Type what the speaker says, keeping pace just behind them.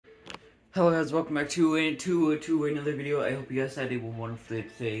Hello guys, welcome back to another video. I hope you guys had a wonderful day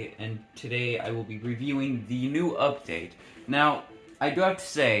today, and today I will be reviewing the new update. Now, I do have to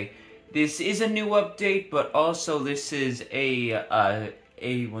say, this is a new update, but also this is a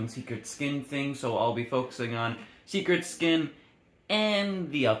one secret skin thing, so I'll be focusing on secret skin and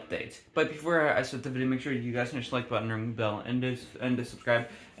the update. But before I start the video, make sure you guys smash the like button, ring the bell, and to subscribe.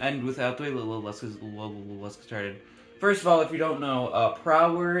 And without the way, let's get started. First of all, if you don't know,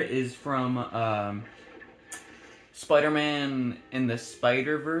 Prower is from Spider-Man in the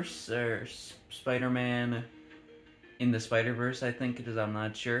Spider-Verse, or Spider-Man in the Spider-Verse, I think it is. I'm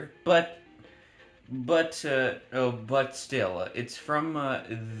not sure, but still, it's from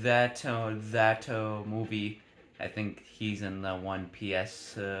that movie. I think he's in the one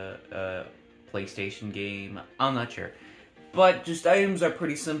PS PlayStation game. I'm not sure, but just items are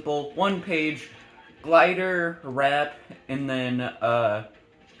pretty simple. One page. Glider, wrap, and then,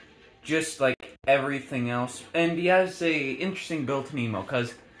 just, like, everything else. And he has a interesting built-in emote,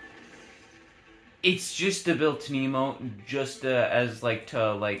 because it's just a built-in emote, just, as, like,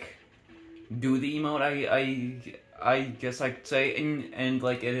 to, like, do the emote, I guess I could say, and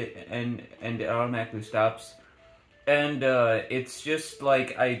like, it automatically stops. And, it's just,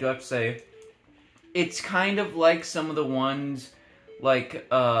 like, I do have to say, it's kind of like some of the ones... Like,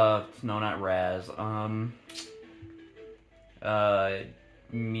 no, not Raz,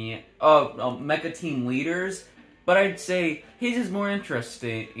 Mecha Team Leaders, but I'd say his is more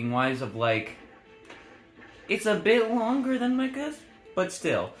interesting, wise of, like, it's a bit longer than Mecha's, but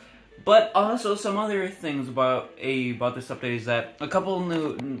still. But also some other things about this update is that a couple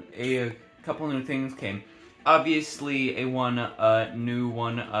new things came. Obviously, a new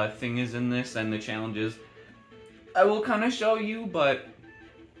thing is in this, and the challenges. I will kind of show you, but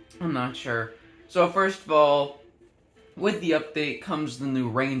I'm not sure. So first of all, with the update comes the new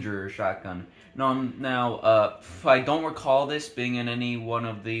Ranger shotgun. Now, I don't recall this being in any one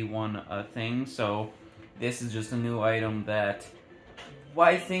of the things, so this is just a new item that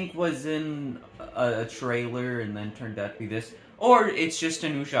I think was in a trailer and then turned out to be this, or it's just a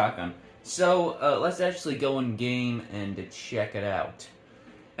new shotgun. So let's actually go in game and check it out.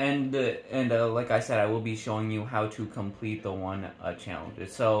 And like I said, I will be showing you how to complete the challenge.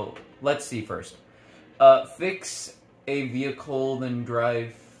 So, let's see first. Fix a vehicle, then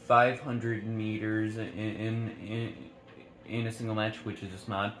drive 500 meters in a single match, which is just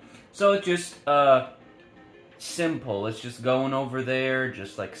mod. So, it's just, simple. It's just going over there,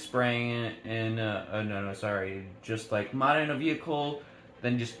 just, like, spraying it in, just, like, modding a vehicle,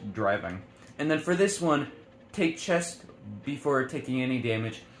 then just driving. And then for this one, take chest before taking any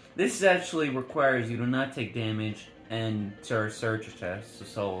damage. This actually requires you to not take damage and search a chest,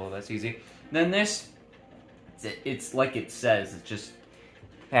 so that's easy. Then this, it's like it says, it's just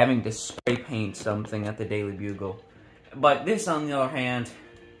having to spray paint something at the Daily Bugle. But this, on the other hand,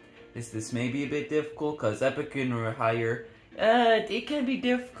 this may be a bit difficult, because Epic or higher, it can be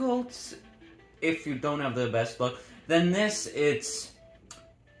difficult if you don't have the best luck. Then this, it's...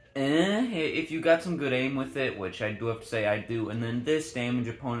 if you got some good aim with it, which I do have to say I do, and then this damage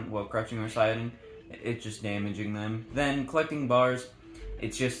opponent while crouching or sliding, it's just damaging them. Then collecting bars,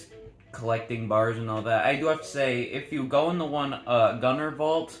 it's just collecting bars and all that. I do have to say, if you go in the Gunner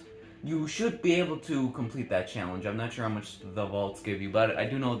Vault, you should be able to complete that challenge. I'm not sure how much the vaults give you, but I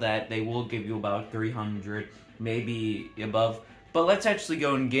do know that they will give you about 300, maybe above. But let's actually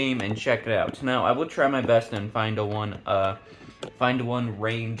go in game and check it out. Now, I will try my best and find one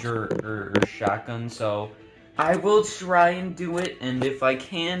Ranger or shotgun, so I will try and do it, and if I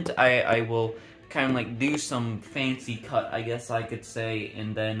can't, I will kind of like do some fancy cut, I guess I could say,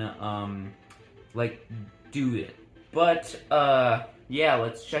 and then like do it. But yeah,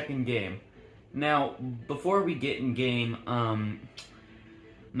 let's check in game. Now, before we get in game, I'm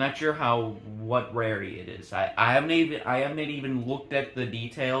not sure what rarity it is. I haven't even looked at the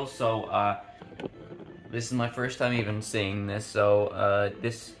details, so this is my first time even seeing this, so,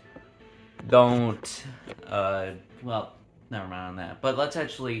 well, never mind on that. But let's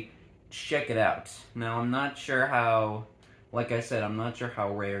actually check it out. Now, I'm not sure like I said, I'm not sure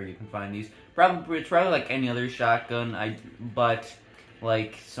how rare you can find these. It's probably like any other shotgun, but,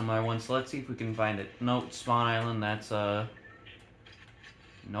 like, some other ones. So let's see if we can find it. Nope, Spawn Island, that's,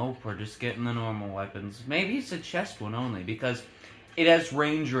 nope, we're just getting the normal weapons. Maybe it's a chest one only, because it has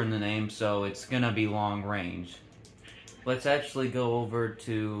Ranger in the name, so it's gonna be long range. Let's actually go over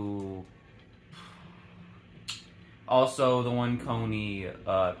to... Also, the one Coney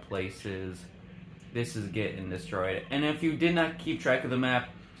places. This is getting destroyed. And if you did not keep track of the map,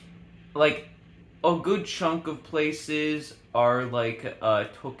 like, a good chunk of places are like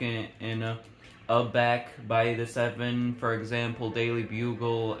taken in back by the 7. For example, Daily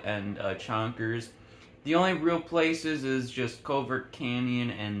Bugle and Chonkers. The only real places is just Covert Canyon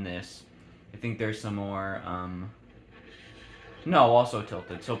and this. I think there's some more. No, also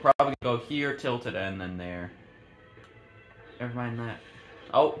Tilted. So probably go here, Tilted, and then there. Never mind that.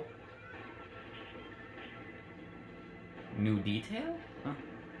 Oh. New detail? Huh.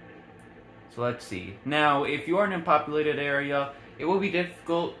 So let's see. Now, if you are in a populated area, it will be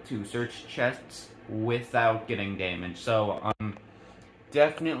difficult to search chests without getting damaged. So,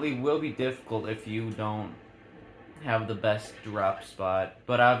 definitely will be difficult if you don't have the best drop spot.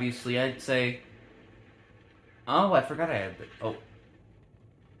 But obviously, I'd say... Oh, I forgot I had it. Oh.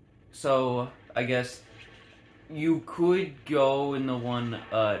 So, I guess you could go in the one,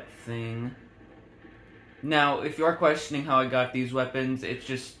 thing. Now, if you are questioning how I got these weapons, it's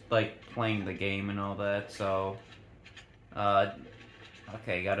just, like, playing the game and all that, so...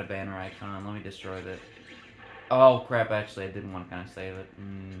 Okay, got a banner icon. Let me destroy that. Oh, crap, actually, I didn't want to kind of save it.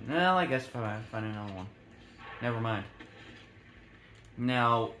 Well, I guess find another one. Never mind.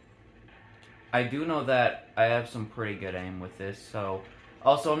 Now, I do know that I have some pretty good aim with this, so...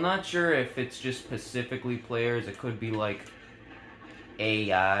 Also, I'm not sure if it's just specifically players. It could be, like,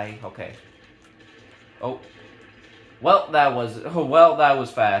 AI. Okay. Oh. Well, that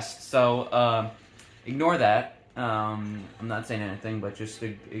was fast. So, ignore that. I'm not saying anything, but just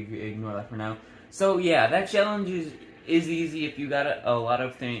ignore that for now. So, yeah, that challenge is easy if you got a lot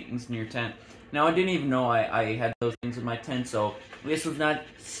of things in your tent. Now, I didn't even know I had those things in my tent, so this was not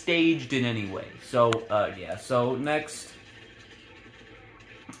staged in any way. So, yeah. So, next,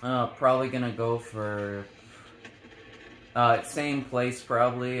 probably gonna go for... same place,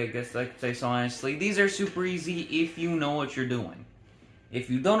 probably, I guess I could say so honestly. These are super easy if you know what you're doing. If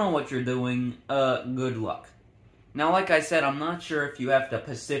you don't know what you're doing, good luck. Now, like I said, I'm not sure if you have to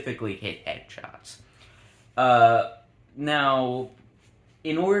specifically hit headshots. Now,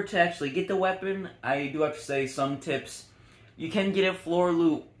 in order to actually get the weapon, I do have to say some tips. You can get it floor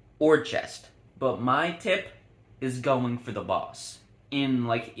loot or chest, but my tip is going for the boss in,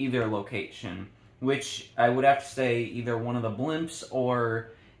 like, either location. Which I would have to say either one of the blimps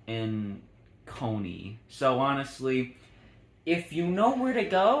or in Coney. So honestly, if you know where to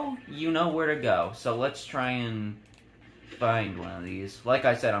go, you know where to go. So let's try and find one of these. Like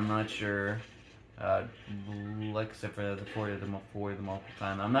I said, I'm not sure. Like I said, for the multiple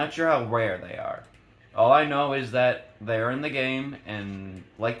time, I'm not sure how rare they are. All I know is that they're in the game, and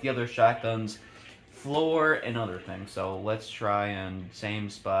like the other shotguns, floor and other things. So let's try and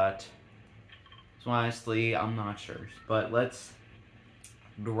same spot. So honestly, I'm not sure. But let's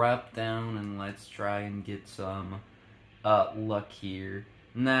drop down and let's try and get some luck here.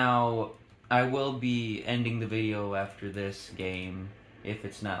 Now, I will be ending the video after this game if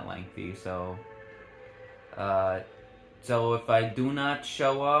it's not lengthy. So if I do not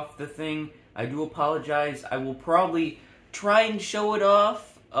show off the thing, I do apologize. I will probably try and show it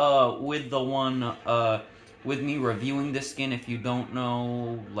off with the one... with me reviewing this skin. If you don't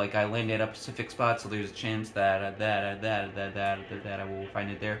know, like, I landed at a specific spot, so there's a chance that I will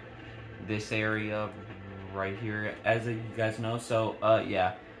find it there. This area right here, as you guys know. So,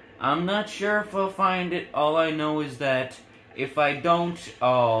 yeah. I'm not sure if I'll find it. All I know is that if I don't,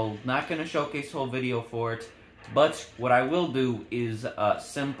 I'll not gonna showcase the whole video for it. But what I will do is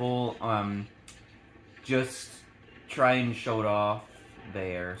simple, just try and show it off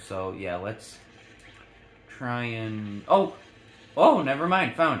there. So, yeah, let's try and... Oh, never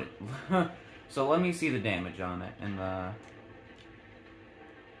mind, found it. So let me see the damage on it, and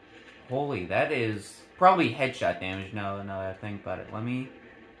holy, that is probably headshot damage now that I think about it. Let me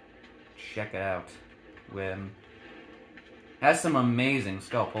check it out. Has some amazing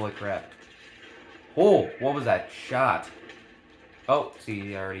scope, holy crap. Oh, what was that shot? Oh, see,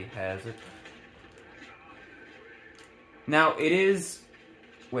 he already has it. Now, it is...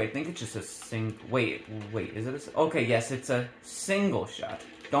 Wait, I think it's just a single... Wait, is it a... Okay, yes, it's a single shot.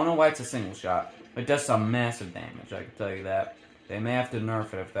 Don't know why it's a single shot. It does some massive damage, I can tell you that. They may have to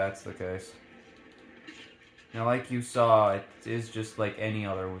nerf it if that's the case. Now, like you saw, it is just like any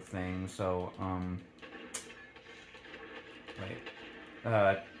other thing, so,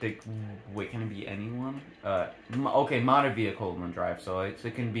 wait, can it be anyone? Okay, modded vehicle and drive, so it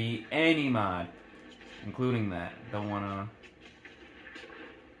can be any mod, including that. Don't wanna...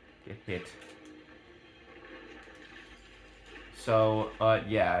 get hit. So,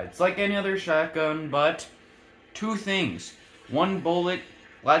 yeah, it's like any other shotgun, but two things. One bullet,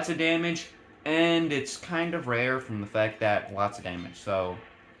 lots of damage, and it's kind of rare from the fact that lots of damage. So,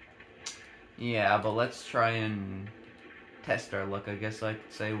 Yeah, but let's try and test our luck, I guess I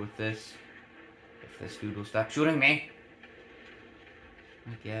could say, with this. If this dude will stop shooting me.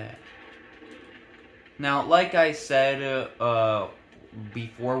 Yeah. Now, like I said,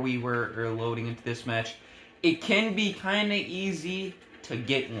 before we were loading into this match, it can be kind of easy to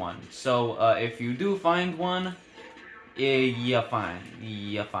get one. So, if you do find one, you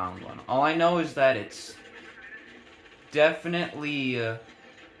found one. All I know is that it's definitely,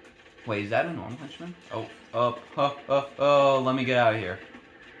 wait, is that a normal henchman? Oh, let me get out of here.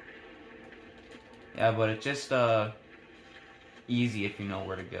 Yeah, but it's just, easy if you know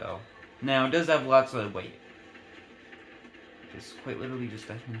where to go. Now, it does have lots of, wait. It's quite literally just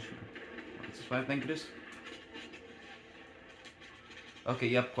a henchman. Is this what I think it is? Okay,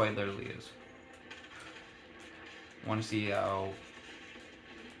 yep, quite literally is. Want to see how...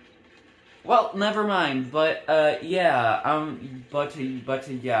 Well, never mind, but, yeah,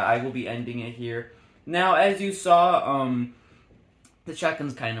 yeah, I will be ending it here. Now, as you saw, the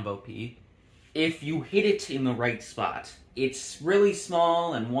shotgun's kind of OP. If you hit it in the right spot. It's really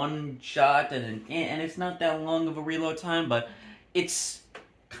small and one shot, and it's not that long of a reload time, but it's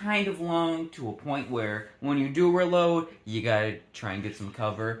kind of long to a point where when you do reload, you gotta try and get some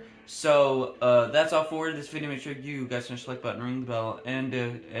cover. So that's all for this video. Make sure you guys smash the like button, ring the bell, and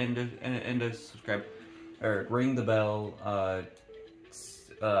subscribe, or ring the bell.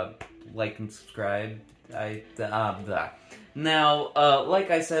 Like and subscribe. Now,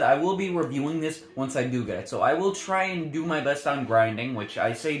 like I said, I will be reviewing this once I do get it. So I will try and do my best on grinding, which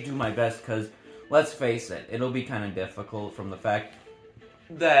I say do my best because, let's face it, it'll be kind of difficult from the fact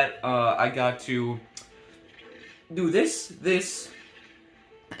that I got to do this,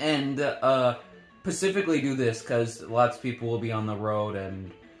 and specifically do this because lots of people will be on the road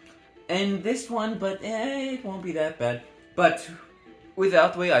and this one, but it won't be that bad. But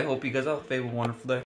without the way, I hope you guys all have a wonderful day.